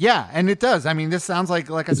 okay. Yeah, and it does. I mean, this sounds like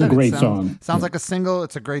I It's said, a great it song. Sounds like a single.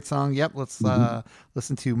 It's a great song. Yep. Let's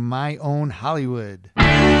listen to My Own Hollywood.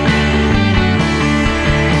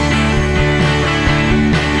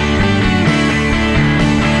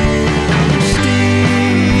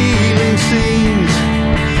 Stealing scenes,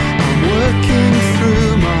 I'm working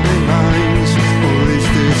through my lines, or is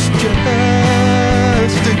this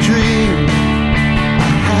just a dream? I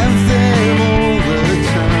have them all the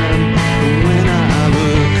time, and when I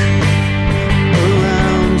look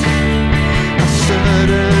around, I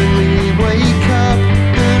suddenly wake up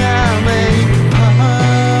and I make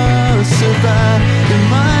passerby in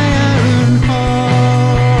my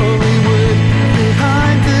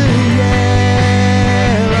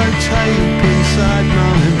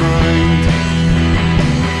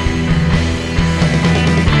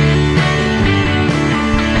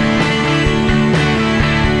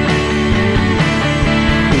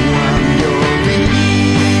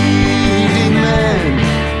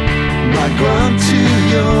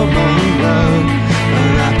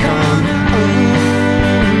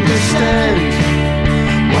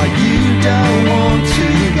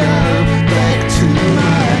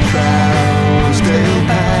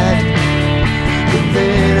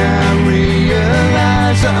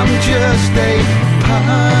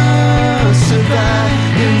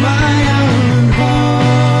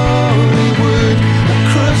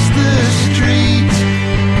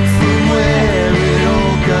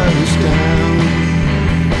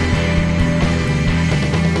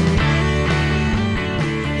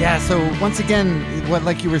once again, what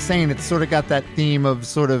like you were saying, it's sort of got that theme of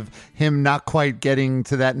sort of him not quite getting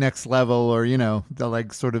to that next level, or the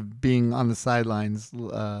like sort of being on the sidelines,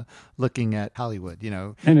 looking at Hollywood.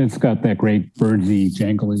 And it's got that great birdsy,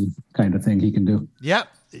 jangly kind of thing he can do. Yep.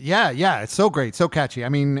 Yeah. It's so great, so catchy. I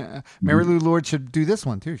mean, Mary Lou Lord should do this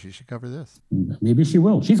one too. She should cover this. Maybe she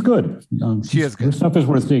will. She's good. She is good. Her stuff is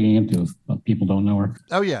worth digging into if people don't know her.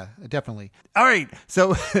 Oh yeah, definitely. All right,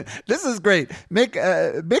 so this is great.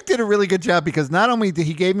 Mick did a really good job, because not only did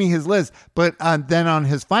he gave me his list, but then on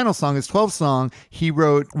his final song, his 12th song, he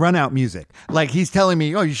wrote run out music. Like he's telling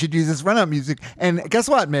me, oh, you should use this run out music. And guess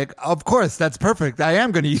what, Mick? Of course, that's perfect. I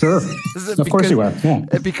am going to use this. Of course you are. Yeah.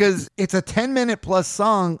 Because it's a 10-minute plus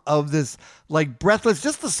song of this like breathless,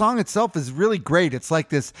 just the song itself is really great. It's like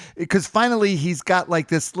this, because finally he's got like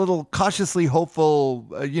this little cautiously hopeful,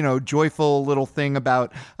 joyful little thing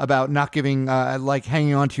about not giving, like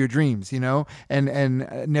hanging on to your dreams,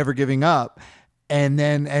 and never giving up. And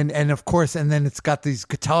then, and of course, and then it's got these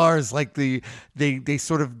guitars, like they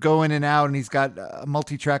sort of go in and out, and he's got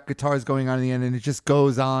multi-track guitars going on in the end, and it just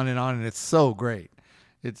goes on, and it's so great.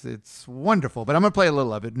 It's wonderful. But I'm going to play a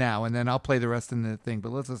little of it now, and then I'll play the rest in the thing.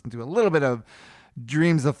 But let's listen to a little bit of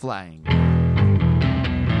Dreams of Flying.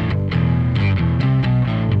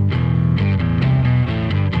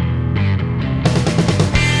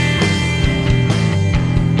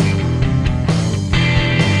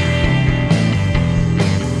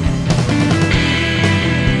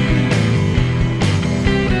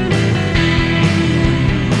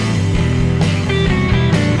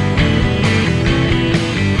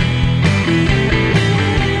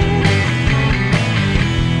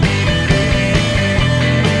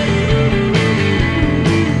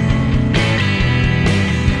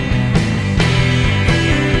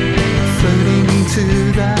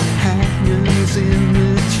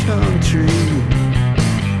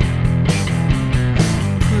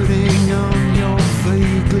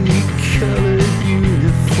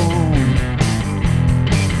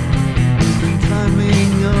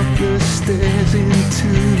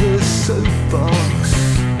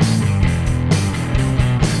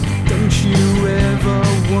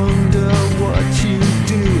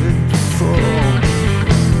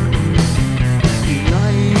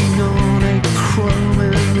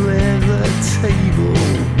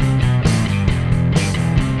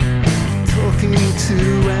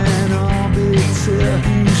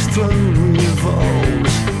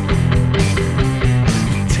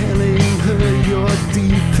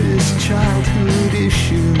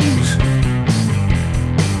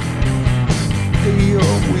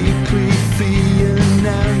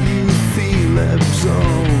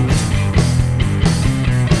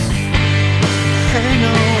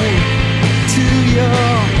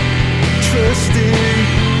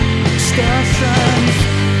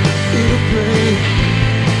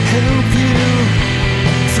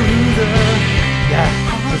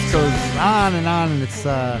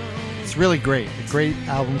 It's really great. A great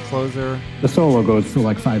album closer. The solo goes for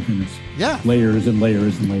like 5 minutes. Yeah. Layers and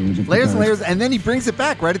layers and layers of layers and layers, and then he brings it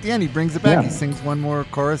back right at the end. He brings it back. Yeah. He sings one more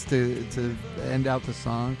chorus to end out the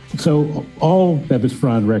song. So all Bevis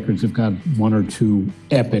Frond records have got one or two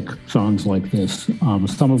epic songs like this.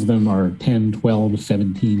 Some of them are 10, 12,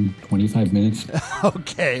 17, 25 minutes.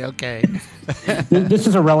 Okay. This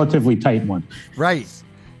is a relatively tight one. Right.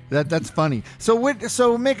 That's funny. So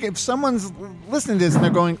Mick, if someone's listening to this and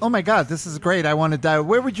they're going, "Oh my God, this is great! I want to die,"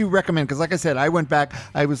 where would you recommend? Because, like I said, I went back.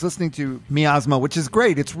 I was listening to Miasma, which is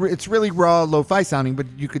great. It's really raw, lo-fi sounding, but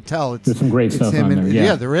you could tell there's some great stuff on there.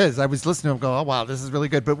 Yeah, there is. I was listening to them, go, "Oh wow, this is really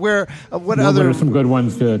good." But where? There are some good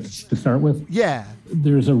ones to start with. Yeah.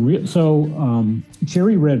 There's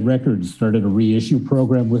Cherry Red Records started a reissue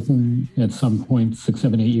program with them at some point 6,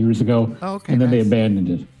 7, 8 years ago. Oh, okay. And then they abandoned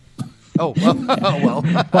it. Oh well.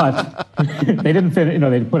 But they didn't fit.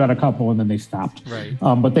 They put out a couple and then they stopped. Right.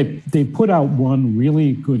 But they put out one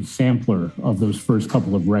really good sampler of those first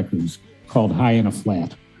couple of records called High in a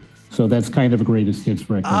Flat. So that's kind of a greatest hits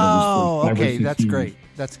record. Oh, okay. That's great.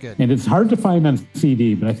 That's good. And it's hard to find on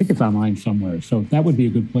CD, but I think it's online somewhere. So that would be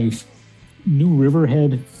a good place. New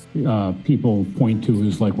Riverhead, people point to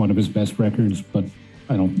as like one of his best records, but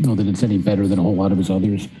I don't know that it's any better than a whole lot of his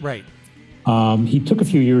others. Right. He took a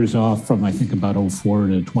few years off from, I think, about 2004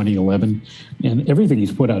 to 2011, and everything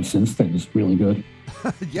he's put out since then is really good.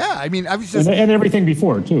 Yeah, I mean, I was just... And everything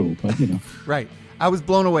before, too, but, Right. I was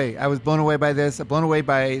blown away. I was blown away by this. Blown away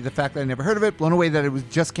by the fact that I never heard of it. Blown away that it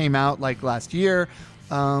just came out, like, last year.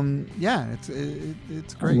 Yeah,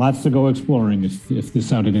 it's great. Lots to go exploring if this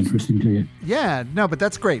sounded interesting to you. Yeah, no, but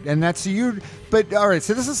that's great, and that's you. But all right,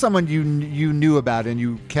 so this is someone you knew about and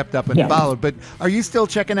you kept up and Yeah. followed. But are you still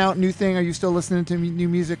checking out new thing? Are you still listening to new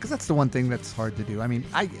music? Because that's the one thing that's hard to do. I mean,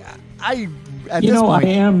 I at You this know, point, I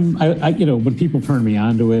am. You know, when people turn me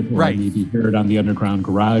on to it, or Right. I maybe hear it on the Underground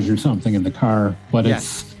Garage or something in the car, but Yeah.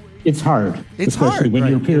 it's hard. It's especially hard, when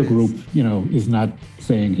your right, peer it is. group, you know, is not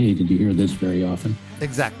saying, "Hey, did you hear this?" very often.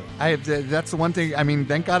 exactly. That's the one thing. I mean,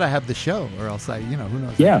 thank God I have the show, or else who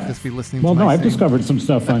knows? Yeah. I'd just be listening. Well, to no, my I've same- discovered some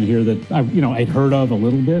stuff on here that I'd heard of a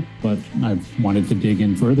little bit, but I've wanted to dig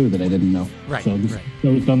in further that I didn't know. Right, So this right.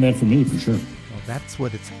 show's done that for me for sure. Well, that's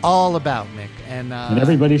what it's all about, Mick. And And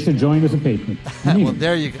everybody should join as a patron. well,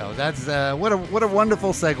 there you go. That's what a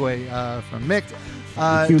wonderful segue from Mick.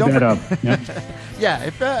 Cue Don't that for- up. Yeah. Yeah,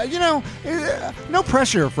 if no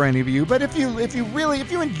pressure for any of you, but if you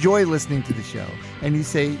enjoy listening to the show and you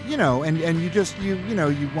say, and you just you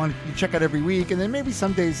check out every week, and then maybe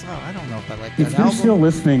some days, I don't know if I like that If you're album. still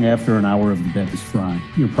listening after an hour of the bed is frying,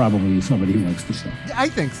 you're probably somebody who likes the show. I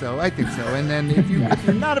think so. And then if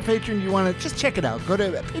you're not a patron, you want to just check it out. Go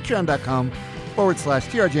to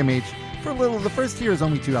patreon.com/TRGMH. For a little, the first tier is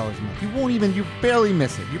only $2 a month. You barely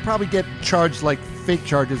miss it. You probably get charged like fake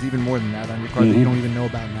charges even more than that on your card that you don't even know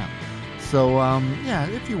about now. So,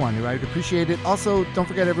 if you want to, I'd appreciate it. Also, don't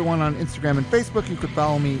forget everyone on Instagram and Facebook. You could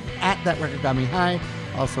follow me at That Record Got Me High.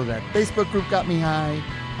 Also, that Facebook group Got Me High.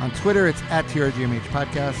 On Twitter, it's at TRGMH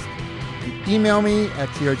Podcast. You email me at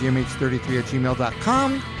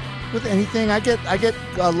trgmh33@gmail.com. With anything, I get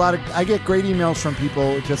great emails from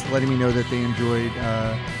people just letting me know that they enjoyed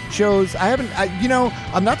shows. I'm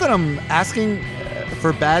not that I'm asking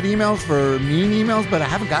for bad emails, for mean emails, but I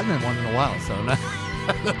haven't gotten one in a while, so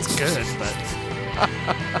that's good. But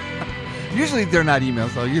usually they're not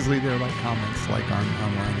emails, though. Usually they're like comments, like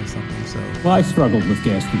online or something. So Well, I struggled with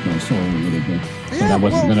Gastric My Soul a little bit. Yeah,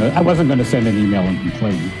 But I wasn't gonna send an email and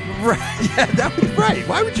complain. right, yeah, that was right.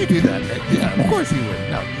 Why would you do that, Mick? Yeah, of course you would.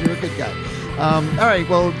 No, you're a good guy. All right,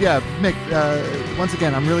 well, yeah, Mick. Once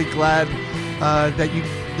again, I'm really glad that you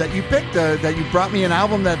picked that you brought me an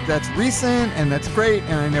album that's recent and that's great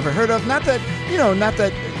and I never heard of. Not that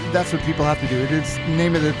that's what people have to do. It is the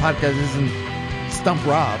name of the podcast isn't Stump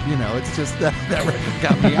Rob. It's just that record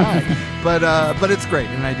got me high. But it's great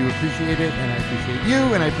and I do appreciate it and I appreciate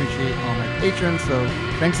you and I appreciate all my patrons. So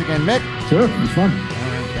thanks again, Mick. Sure, it was fun.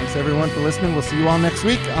 Thanks everyone for listening. We'll see you all next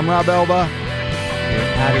week. I'm Rob Elba.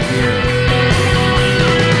 We're out of here.